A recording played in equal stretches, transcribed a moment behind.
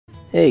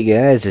Hey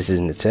guys, this is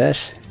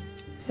Natesh,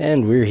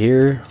 and we're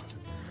here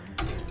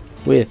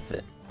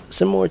with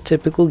some more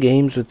typical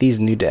games with these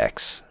new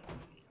decks.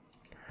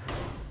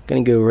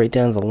 Gonna go right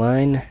down the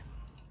line.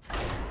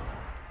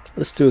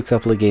 Let's do a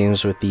couple of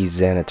games with the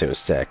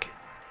Xanatos deck.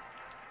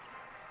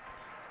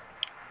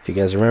 If you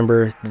guys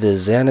remember, the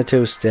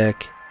Xanatos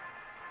deck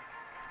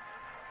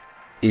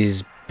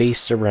is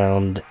based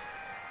around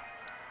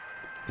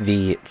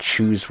the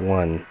choose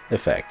one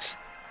effects.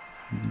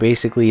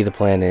 Basically, the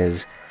plan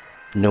is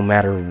no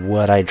matter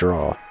what I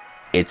draw,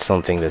 it's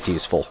something that's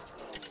useful.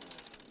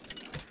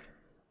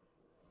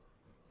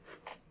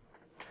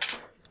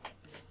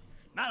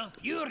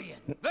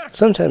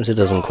 Sometimes it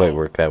doesn't quite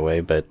work that way,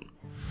 but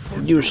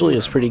usually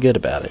it's pretty good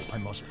about it.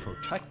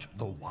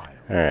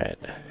 Alright,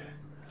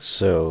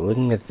 so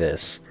looking at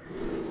this,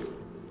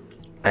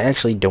 I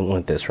actually don't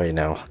want this right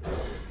now.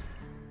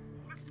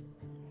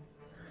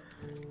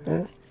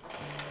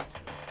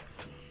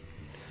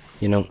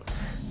 You know,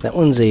 that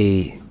one's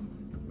a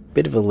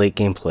bit of a late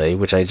game play,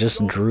 which I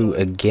just drew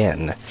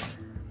again.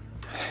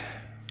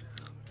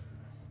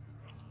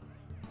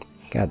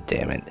 God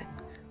damn it.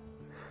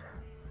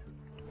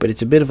 But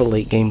it's a bit of a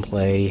late game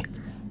play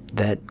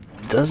that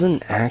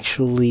doesn't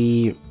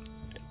actually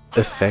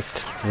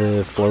affect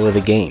the flow of the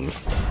game.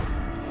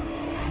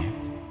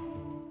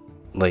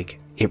 Like,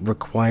 it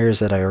requires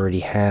that I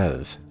already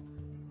have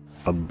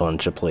a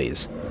bunch of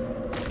plays.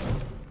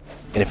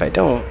 And if I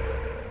don't,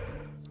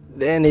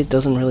 then it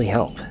doesn't really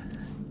help.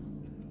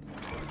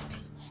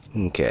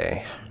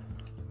 Okay.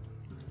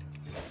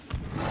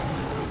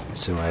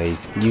 So I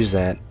use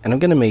that, and I'm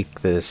gonna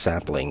make the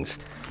saplings,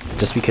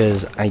 just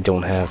because I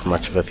don't have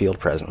much of a field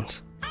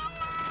presence.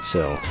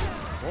 So,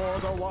 For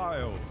the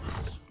wild.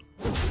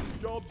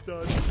 Job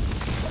done.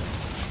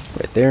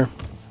 right there.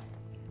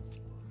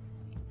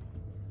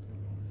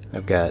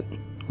 I've got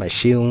my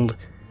shield,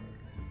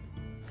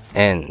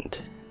 and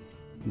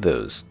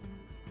those.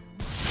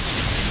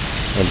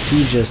 And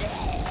he just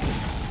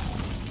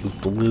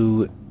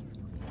blew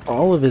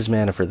all of his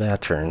mana for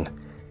that turn,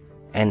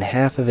 and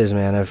half of his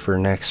mana for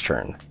next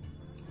turn,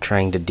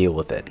 trying to deal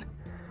with it.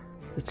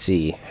 Let's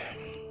see.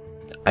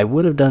 I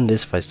would have done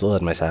this if I still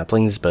had my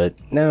saplings, but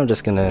now I'm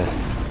just gonna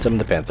summon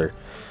the Panther.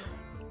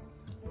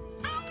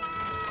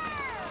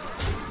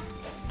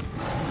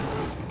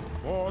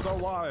 For the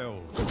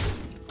wild.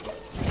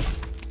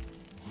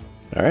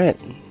 Alright.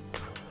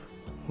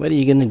 What are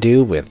you gonna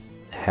do with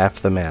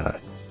half the mana?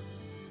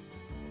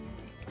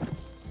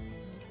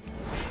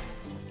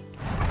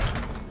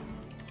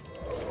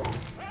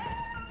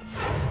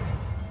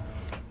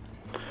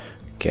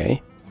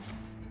 Okay.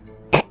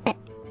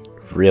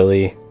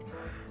 Really?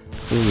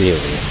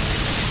 Really?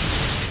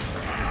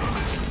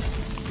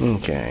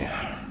 Okay.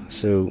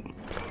 So,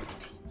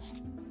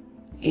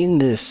 in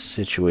this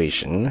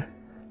situation,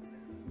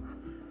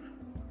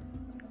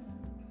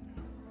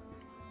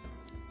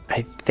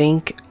 I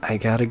think I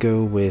gotta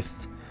go with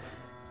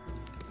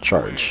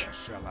charge.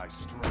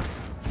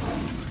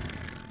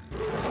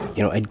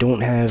 You know, I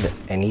don't have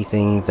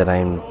anything that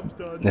I'm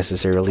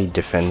necessarily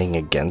defending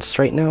against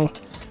right now.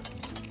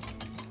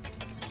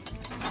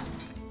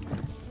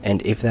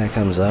 And if that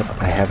comes up,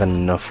 I have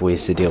enough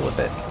ways to deal with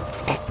it.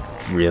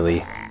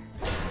 Really.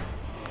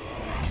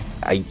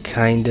 I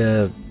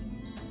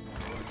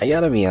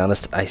gotta be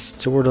honest, I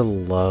sorta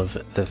love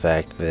the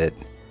fact that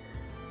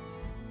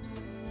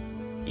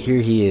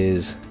here he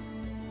is,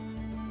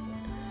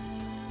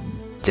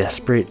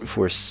 desperate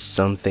for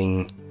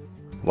something.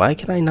 Why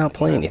can I not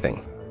play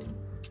anything?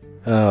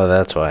 Oh,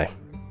 that's why.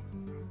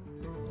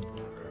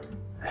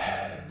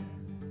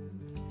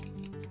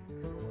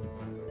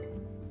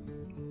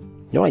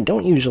 You know, I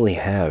don't usually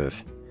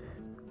have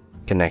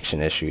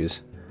connection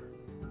issues.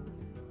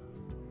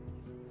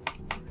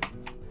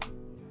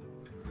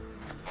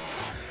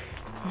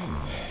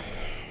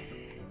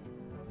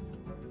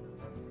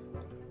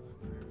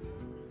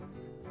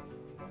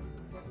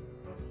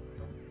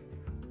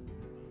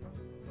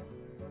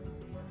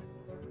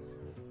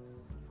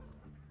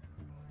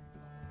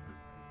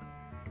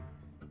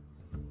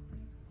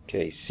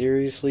 Okay,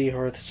 seriously,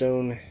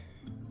 Hearthstone?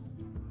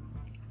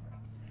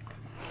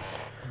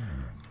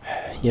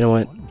 You know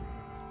what?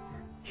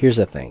 Here's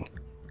the thing.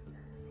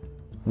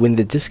 When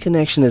the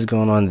disconnection has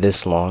gone on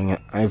this long,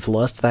 I've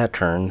lost that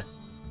turn,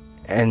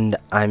 and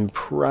I'm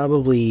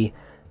probably,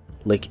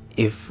 like,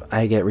 if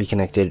I get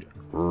reconnected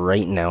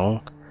right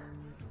now,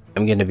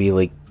 I'm gonna be,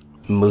 like,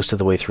 most of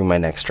the way through my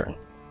next turn.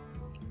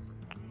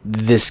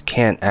 This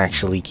can't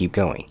actually keep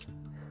going.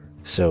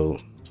 So,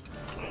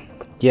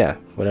 yeah,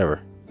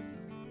 whatever.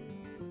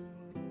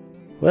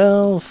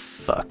 Well,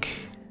 fuck.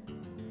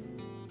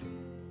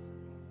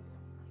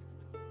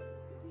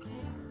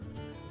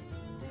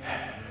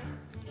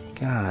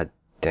 God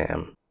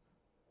damn.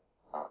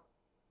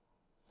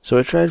 So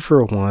I tried for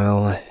a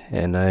while,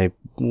 and I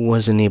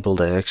wasn't able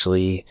to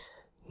actually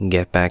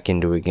get back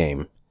into a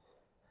game.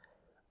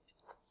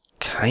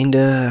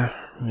 Kinda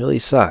really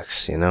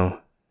sucks, you know?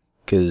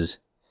 'Cause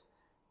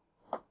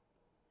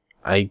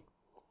I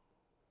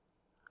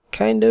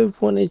kind of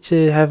wanted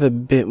to have a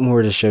bit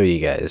more to show you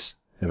guys.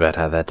 about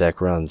how that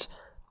deck runs.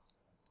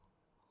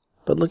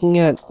 But looking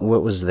at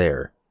what was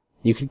there,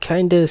 you could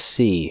kinda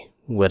see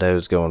what I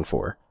was going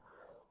for.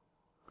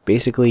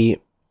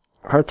 Basically,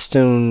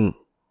 Hearthstone,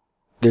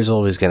 there's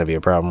always going to be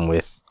a problem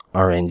with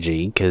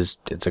RNG, because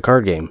it's a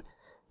card game,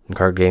 and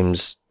card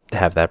games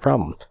have that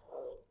problem.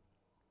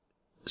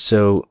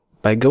 So,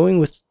 by going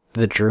with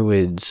the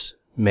Druid's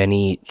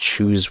many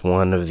choose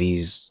one of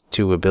these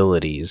two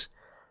abilities,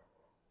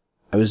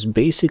 I was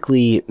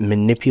basically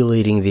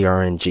manipulating the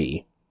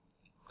RNG,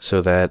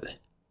 so that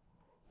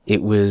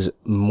it was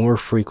more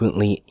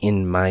frequently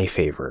in my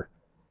favor,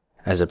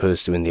 as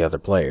opposed to in the other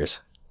players.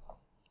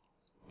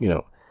 You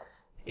know,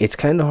 it's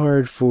kind of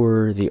hard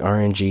for the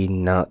RNG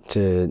not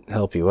to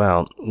help you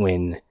out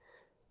when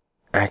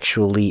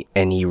actually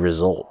any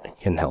result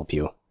can help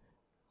you.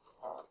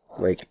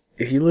 Like,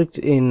 if you looked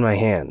in my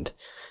hand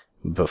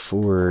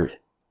before,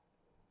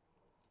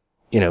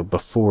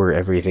 before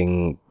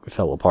everything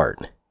fell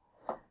apart,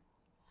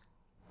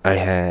 I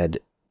had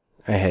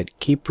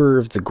Keeper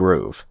of the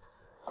Grove,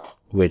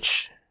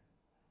 which,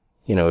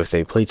 if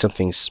they played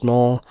something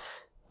small,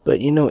 but,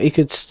 it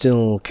could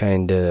still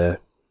kinda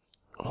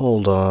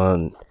hold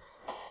on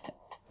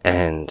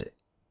and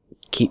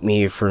keep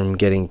me from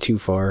getting too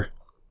far.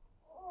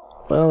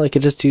 Well, I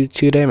could just do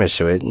 2 damage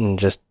to it and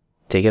just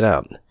take it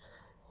out.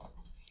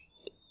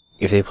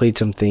 If they played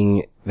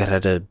something that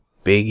had a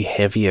big,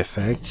 heavy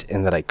effect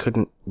and that I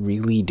couldn't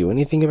really do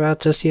anything about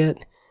just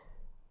yet,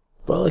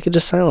 well, I could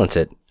just silence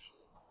it.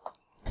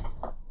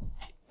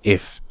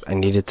 If I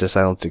needed to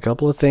silence a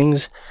couple of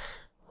things,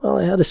 well,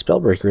 I had a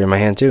Spellbreaker in my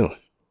hand too.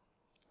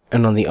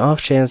 And on the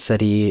off chance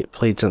that he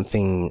played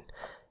something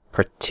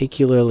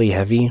particularly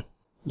heavy,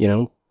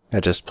 I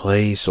just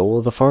play Soul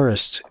of the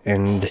Forest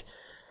and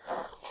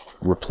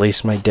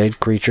replace my dead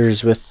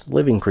creatures with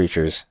living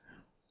creatures.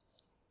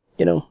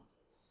 It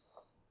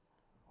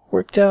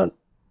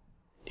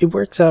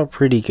works out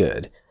pretty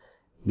good,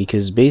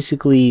 because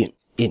basically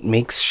it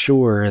makes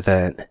sure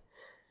that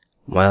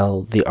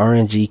while the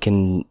RNG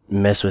can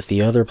mess with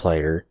the other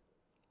player,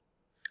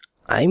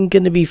 I'm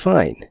gonna be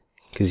fine,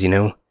 because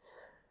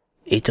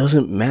it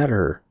doesn't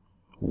matter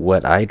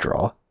what I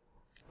draw,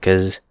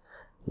 because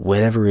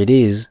whatever it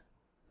is,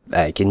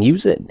 I can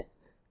use it.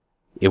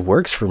 It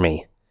works for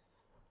me.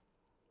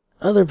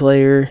 Other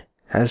player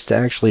has to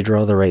actually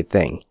draw the right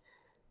thing,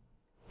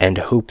 and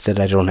hope that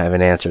I don't have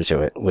an answer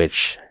to it,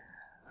 which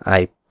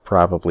I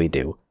probably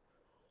do.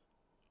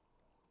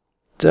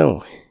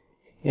 So,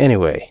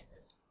 anyway,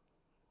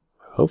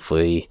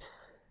 hopefully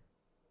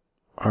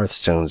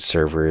Hearthstone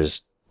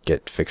servers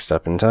get fixed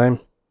up in time,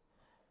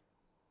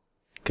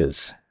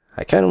 because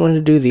I kind of want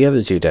to do the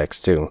other 2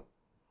 decks too.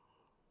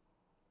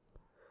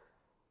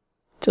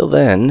 Till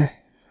then,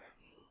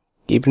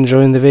 keep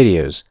enjoying the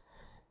videos,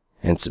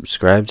 and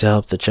subscribe to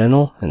help the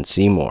channel and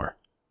see more.